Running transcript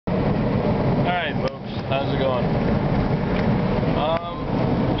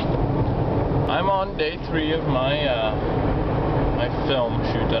day 3 of my my film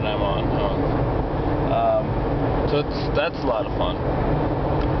shoot that I'm on. So that's a lot of fun.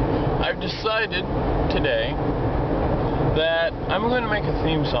 I've decided today that I'm going to make a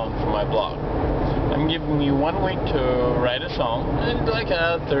theme song for my blog. I'm giving you 1 week to write a song, like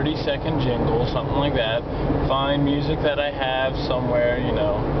a 30-second jingle, something like that. Find music that I have somewhere, you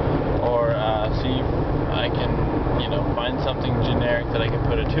know, or see if I can, you know, find something generic that I can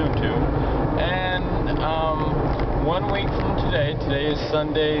put a tune to. And 1 week from today is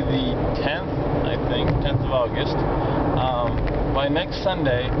Sunday the 10th, I think, 10th of August. By next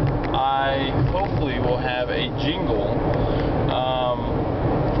Sunday, I hopefully will have a jingle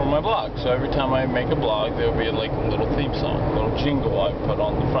for my blog. So every time I make a blog, there will be like a little theme song, a little jingle I put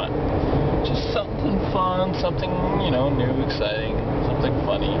on the front. Just something fun, something, you know, new, exciting, something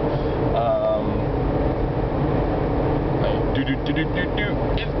funny.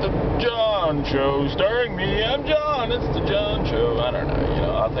 It's the John Show, starring me. I'm John. It's the John Show. I don't know. You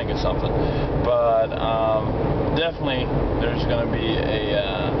know, I'll think of something. But definitely, there's going to be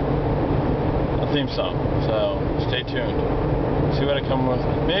a theme song. So stay tuned. See what I come with.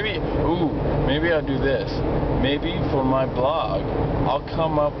 Maybe I'll do this. Maybe for my blog, I'll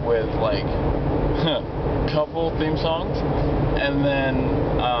come up with like a couple theme songs, and then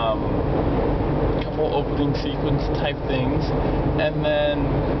opening sequence type things, and then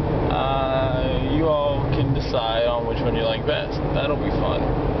you all can decide on which one you like best. That'll be fun.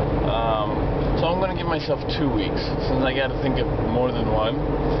 So I'm going to give myself 2 weeks, since I got to think of more than one.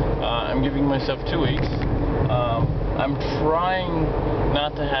 I'm giving myself 2 weeks. I'm trying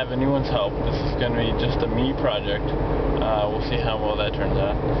not to have anyone's help. This is going to be just a me project. We'll see how well that turns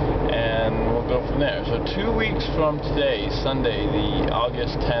out, and we'll go from there. So 2 weeks from today, Sunday, the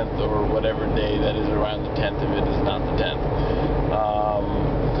August 10th, or whatever day that is around the 10th, if it is not the 10th.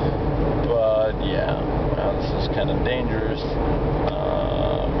 But yeah, well, this is kind of dangerous.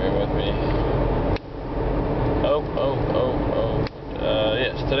 Bear with me.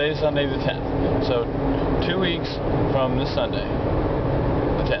 Yes, today is Sunday the 10th. So 2 weeks from this Sunday,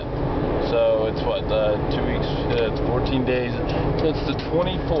 the 10th. So it's what, 2 weeks, it's 14 days, so it's the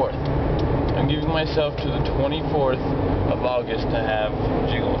 24th. I'm giving myself to the 24th of August to have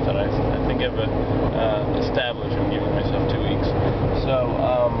jingles that I think I've established. I'm giving myself 2 weeks. So,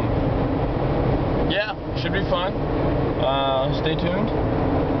 yeah, should be fun. Stay tuned.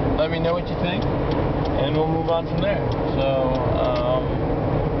 Let me know what you think, and we'll move on from there. So,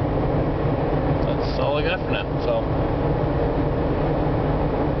 that's all I got for now. So,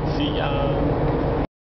 see ya.